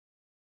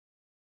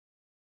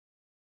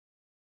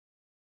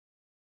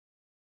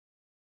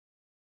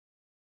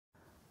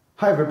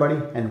Hi everybody,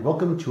 and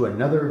welcome to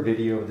another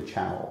video of the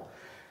channel.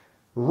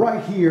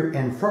 Right here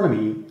in front of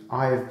me,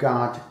 I've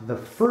got the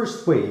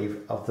first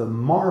wave of the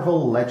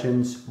Marvel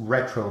Legends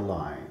retro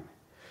line.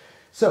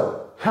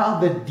 So, how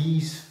did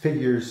these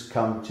figures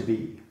come to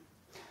be?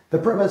 The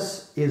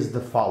premise is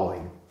the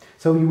following.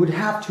 So you would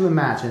have to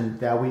imagine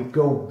that we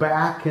go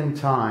back in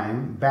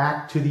time,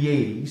 back to the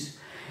 80s,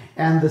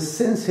 and the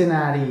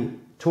Cincinnati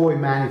toy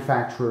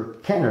manufacturer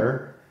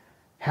Kenner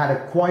had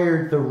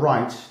acquired the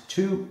rights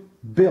to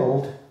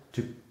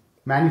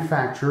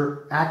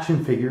manufacture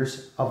action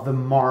figures of the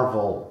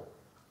Marvel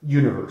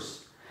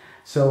universe.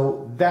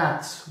 So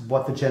that's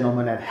what the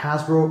gentleman at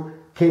Hasbro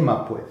came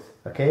up with.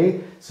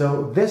 Okay,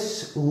 so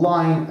this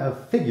line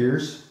of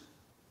figures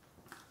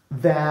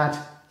that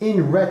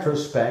in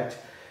retrospect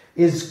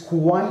is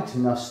quite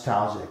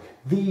nostalgic.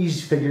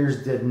 These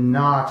figures did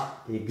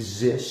not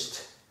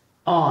exist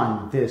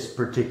on this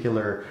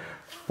particular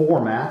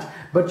format,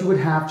 but you would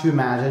have to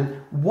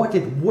imagine what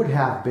it would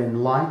have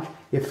been like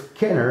if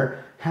Kenner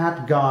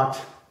had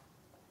got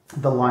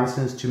the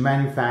license to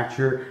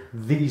manufacture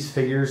these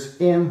figures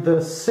in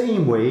the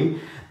same way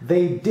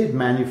they did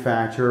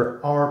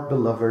manufacture our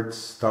beloved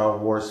Star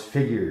Wars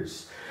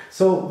figures.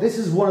 So this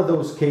is one of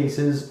those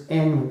cases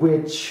in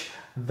which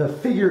the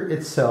figure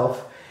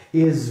itself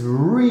is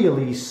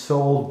really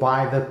sold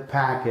by the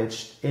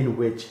package in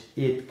which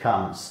it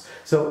comes.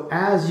 So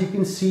as you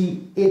can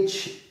see,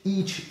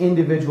 each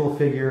individual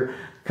figure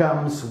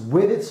comes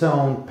with its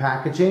own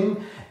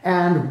packaging,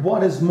 and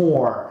what is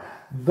more,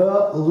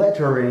 the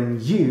lettering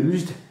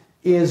used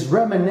is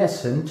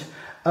reminiscent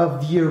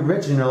of the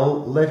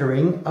original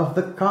lettering of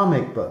the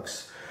comic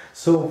books.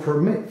 So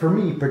for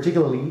me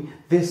particularly,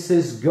 this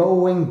is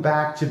going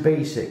back to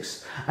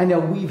basics. I know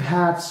we've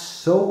had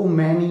so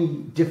many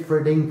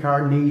different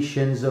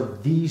incarnations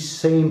of these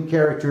same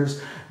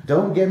characters.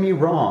 Don't get me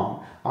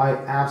wrong, I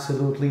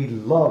absolutely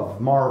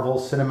love Marvel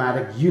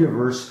Cinematic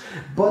Universe,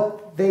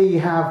 but they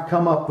have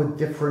come up with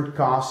different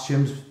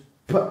costumes,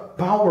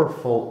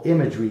 powerful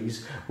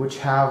imageries which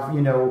have,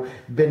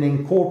 been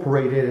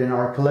incorporated in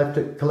our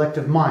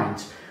collective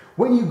minds.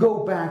 When you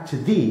go back to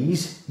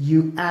these,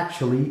 you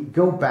actually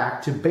go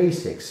back to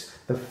basics.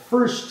 The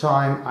first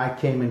time I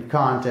came in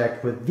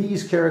contact with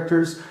these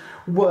characters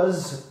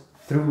was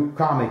through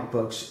comic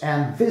books,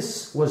 and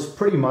this was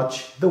pretty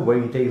much the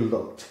way they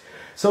looked.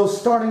 So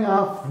starting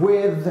off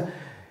with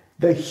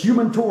the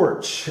Human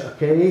Torch,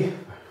 okay?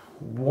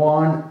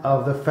 One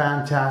of the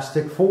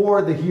Fantastic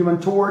Four, the Human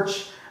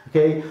Torch.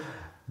 Okay,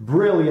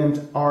 brilliant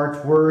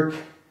artwork.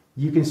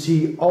 You can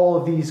see all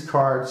of these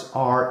cards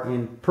are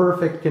in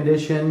perfect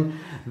condition.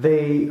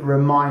 They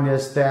remind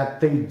us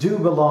that they do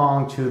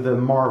belong to the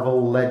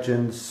Marvel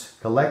Legends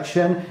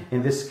collection.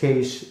 In this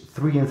case,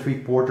 3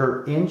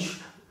 3/4 inch,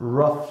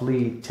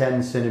 roughly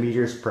 10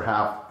 centimeters,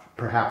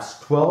 perhaps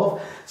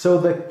 12. So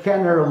the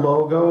Kenner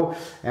logo,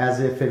 as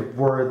if it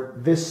were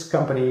this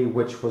company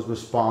which was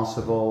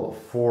responsible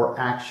for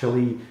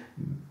actually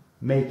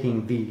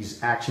making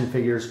these action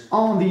figures.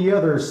 On the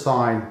other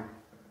side,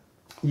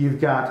 you've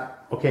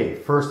got, okay,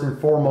 first and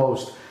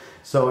foremost,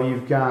 so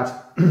you've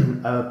got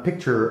a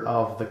picture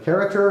of the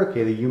character,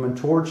 okay, the Human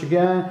Torch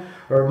again,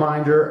 a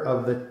reminder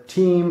of the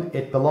team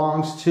it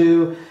belongs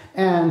to,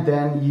 and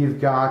then you've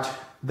got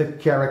the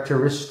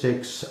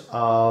characteristics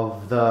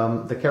of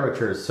the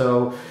characters.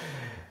 So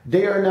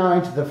Day or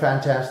Night, the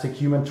Fantastic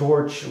Human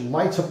Torch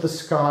lights up the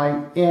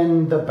sky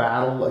in the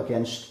battle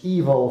against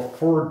evil.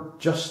 For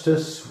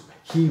justice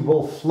he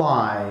will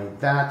fly.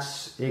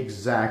 That's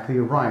exactly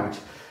right.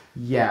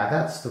 Yeah,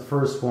 that's the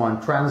first one.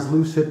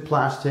 Translucent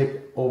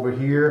plastic over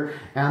here,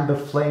 and the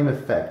flame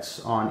effects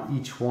on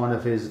each one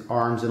of his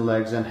arms and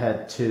legs and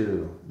head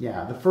too.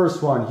 Yeah, the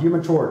first one,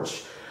 Human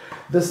Torch.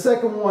 The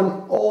second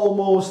one,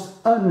 almost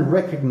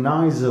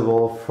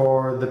unrecognizable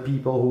for the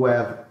people who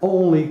have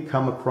only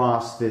come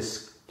across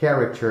this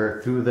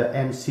character through the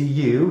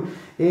MCU,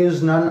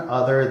 is none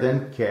other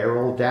than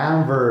Carol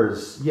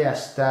Danvers.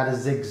 Yes, that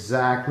is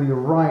exactly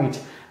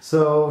right.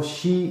 So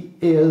she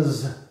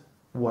is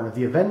one of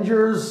the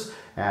Avengers,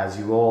 as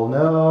you all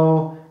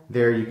know.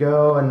 There you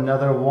go,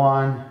 another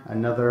one,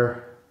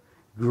 another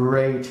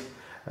great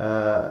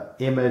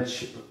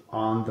image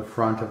on the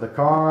front of the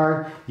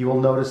card. You will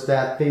notice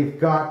that they've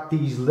got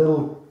these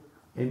little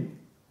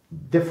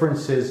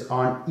differences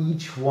on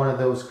each one of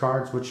those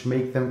cards which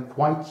make them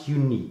quite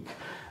unique.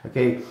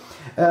 Okay,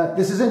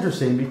 this is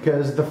interesting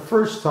because the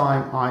first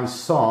time I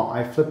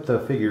flipped the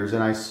figures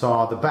and I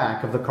saw the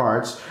back of the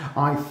cards,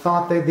 I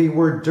thought that they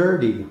were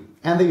dirty,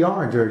 and they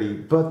are dirty,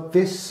 but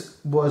this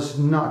was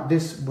not.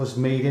 This was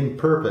made in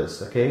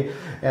purpose, okay,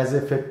 as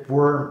if it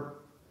were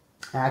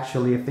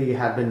actually, if they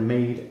had been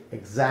made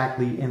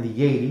exactly in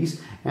the 80s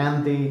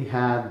and they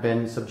had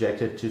been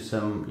subjected to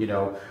some,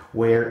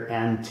 wear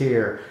and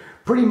tear.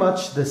 Pretty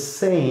much the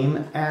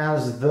same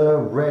as the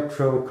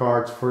retro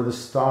cards for the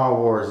Star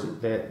Wars.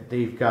 That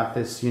they've got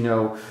this,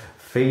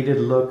 faded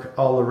look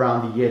all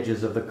around the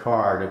edges of the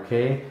card,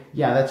 okay?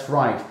 Yeah, that's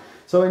right.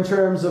 So in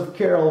terms of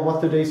Carol,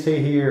 what do they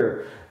say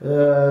here?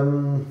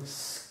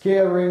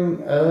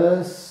 Scaring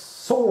us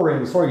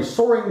soaring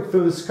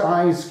through the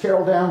skies,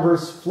 Carol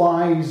Danvers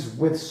flies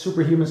with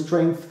superhuman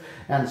strength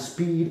and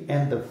speed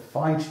in the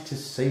fight to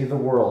save the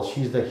world.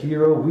 She's the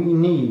hero we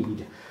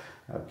need.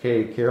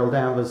 Okay, Carol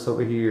Danvers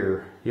over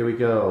here. Here we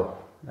go.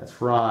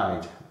 That's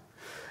right.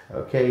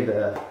 Okay,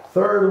 the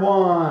third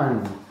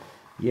one.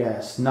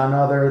 Yes, none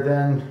other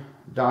than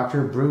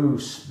Dr.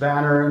 Bruce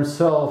Banner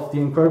himself, the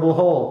Incredible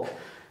Hulk.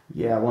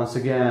 Yeah, once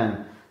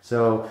again.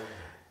 So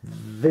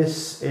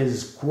this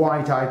is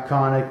quite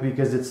iconic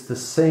because it's the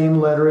same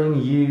lettering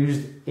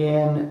used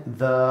in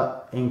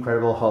the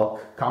Incredible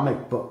Hulk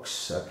comic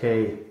books.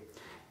 Okay,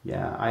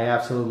 yeah, I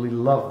absolutely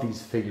love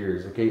these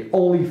figures. Okay,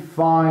 only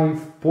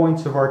 5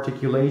 points of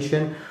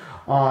articulation.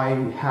 I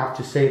have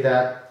to say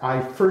that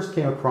I first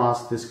came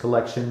across this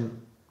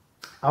collection,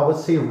 I would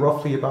say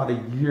roughly about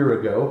a year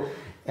ago,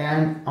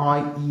 and I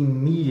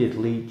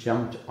immediately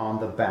jumped on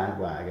the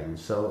bandwagon.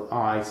 So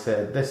I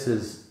said, this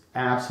is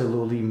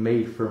absolutely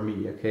made for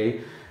me.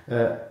 Okay,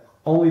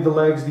 only the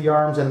legs, the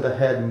arms, and the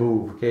head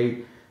move.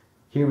 Okay,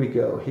 here we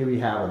go. Here we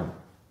have them.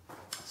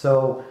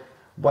 So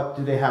what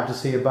do they have to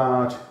say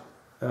about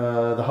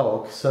the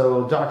Hulk?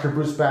 So Dr.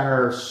 Bruce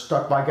Banner,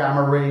 struck by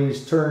gamma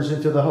rays, turns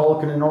into the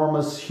Hulk, an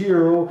enormous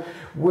hero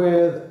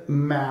with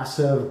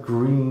massive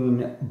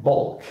green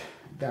bulk.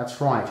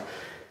 That's right.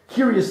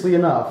 Curiously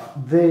enough,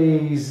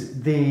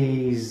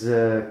 these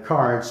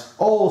cards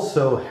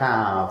also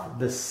have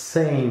the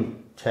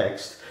same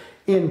text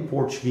in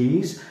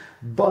Portuguese,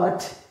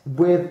 but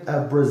with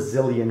a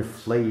Brazilian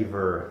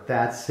flavor.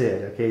 That's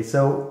it. Okay,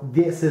 so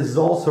this is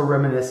also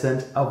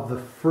reminiscent of the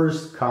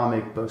first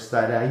comic books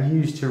that I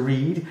used to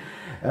read,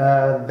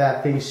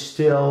 that they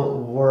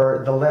still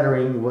were, the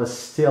lettering was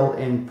still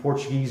in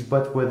Portuguese,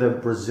 but with a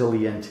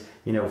Brazilian,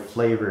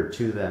 flavor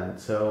to them.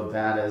 So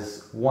that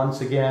is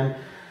once again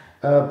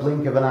a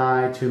blink of an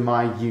eye to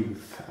my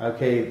youth.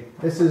 Okay,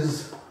 this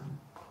is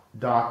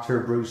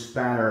Dr. Bruce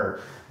Banner.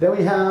 Then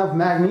we have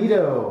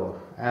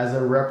Magneto as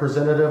a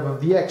representative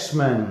of the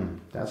X-Men.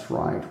 That's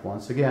right,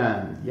 once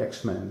again, the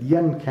X-Men, the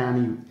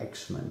Uncanny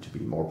X-Men to be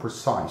more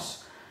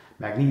precise.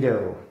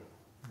 Magneto.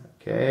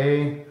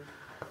 Okay,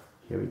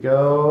 here we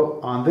go.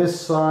 On this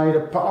side,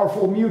 a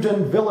powerful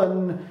mutant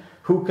villain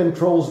who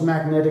controls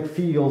magnetic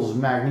fields.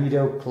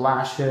 Magneto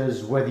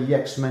clashes with the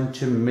X-Men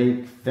to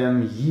make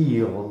them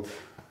yield.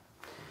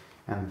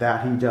 And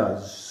that he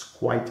does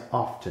quite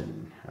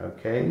often.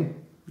 Okay,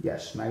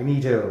 yes,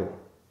 Magneto.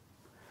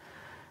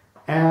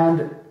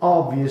 And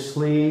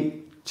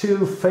obviously,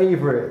 2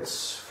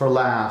 favorites for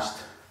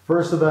last.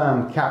 First of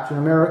them, Captain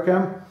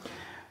America.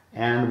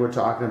 And we're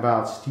talking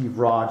about Steve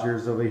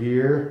Rogers over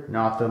here.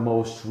 Not the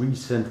most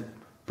recent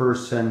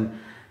person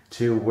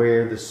to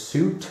wear the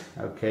suit.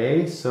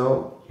 Okay,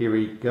 so here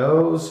he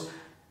goes.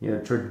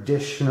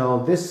 Traditional.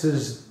 This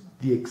is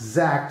the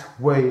exact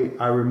way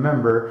I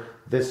remember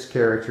this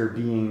character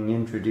being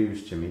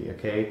introduced to me.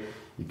 Okay,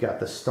 you got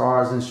the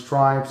stars and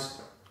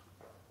stripes.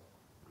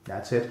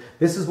 That's it.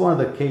 This is one of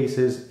the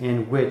cases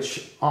in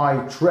which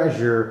I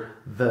treasure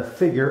the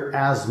figure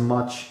as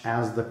much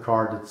as the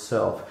card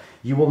itself.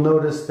 You will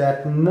notice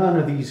that none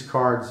of these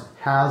cards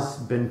has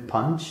been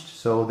punched,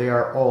 so they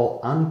are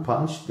all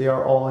unpunched. They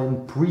are all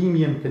in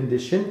premium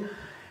condition,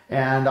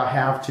 and I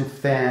have to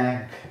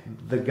thank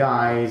the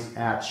guys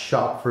at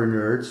Shop for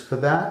Nerds for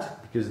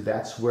that, because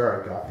that's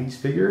where I got these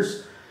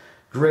figures.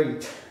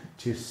 Great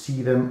to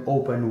see them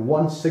open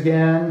once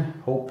again.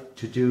 Hope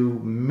to do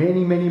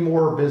many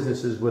more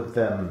businesses with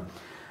them.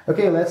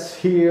 Okay, let's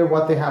hear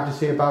what they have to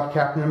say about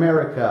Captain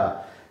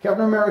America.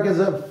 Captain America is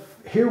a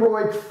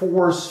heroic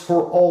force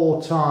for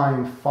all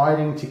time,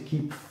 fighting to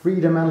keep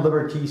freedom and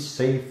liberty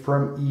safe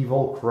from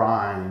evil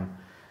crime.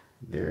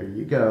 There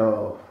you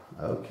go.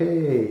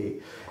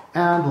 Okay,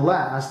 and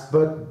last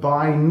but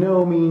by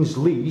no means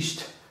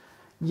least,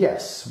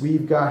 yes,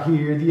 we've got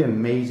here the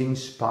Amazing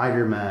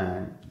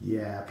Spider-Man.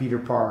 Yeah, Peter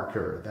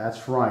Parker.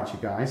 That's right, you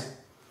guys.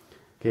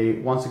 Okay,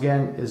 once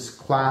again, his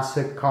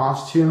classic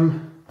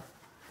costume.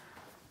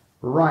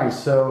 Right,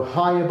 so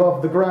high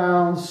above the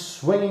ground,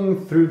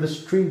 swinging through the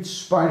streets,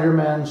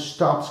 Spider-Man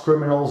stops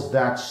criminals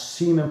that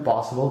seem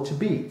impossible to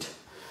beat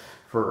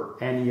for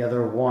any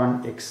other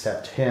one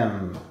except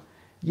him.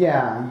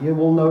 Yeah, you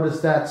will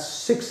notice that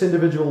 6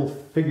 individual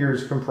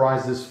figures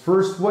comprise this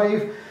first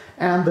wave,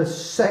 and the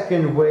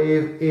second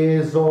wave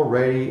is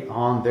already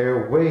on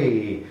their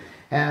way.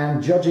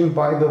 And judging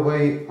by the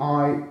way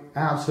I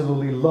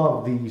absolutely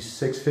love these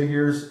 6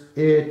 figures,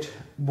 it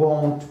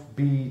won't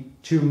be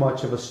too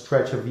much of a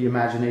stretch of the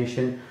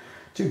imagination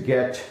to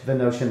get the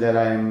notion that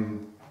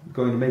I'm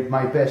going to make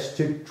my best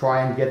to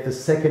try and get the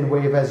second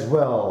wave as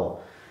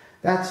well.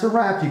 That's a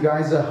wrap, you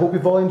guys. I hope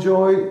you've all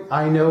enjoyed.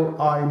 I know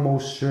I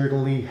most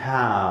certainly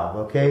have.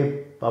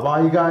 Okay,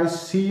 bye-bye, you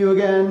guys. See you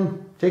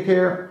again. Take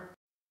care.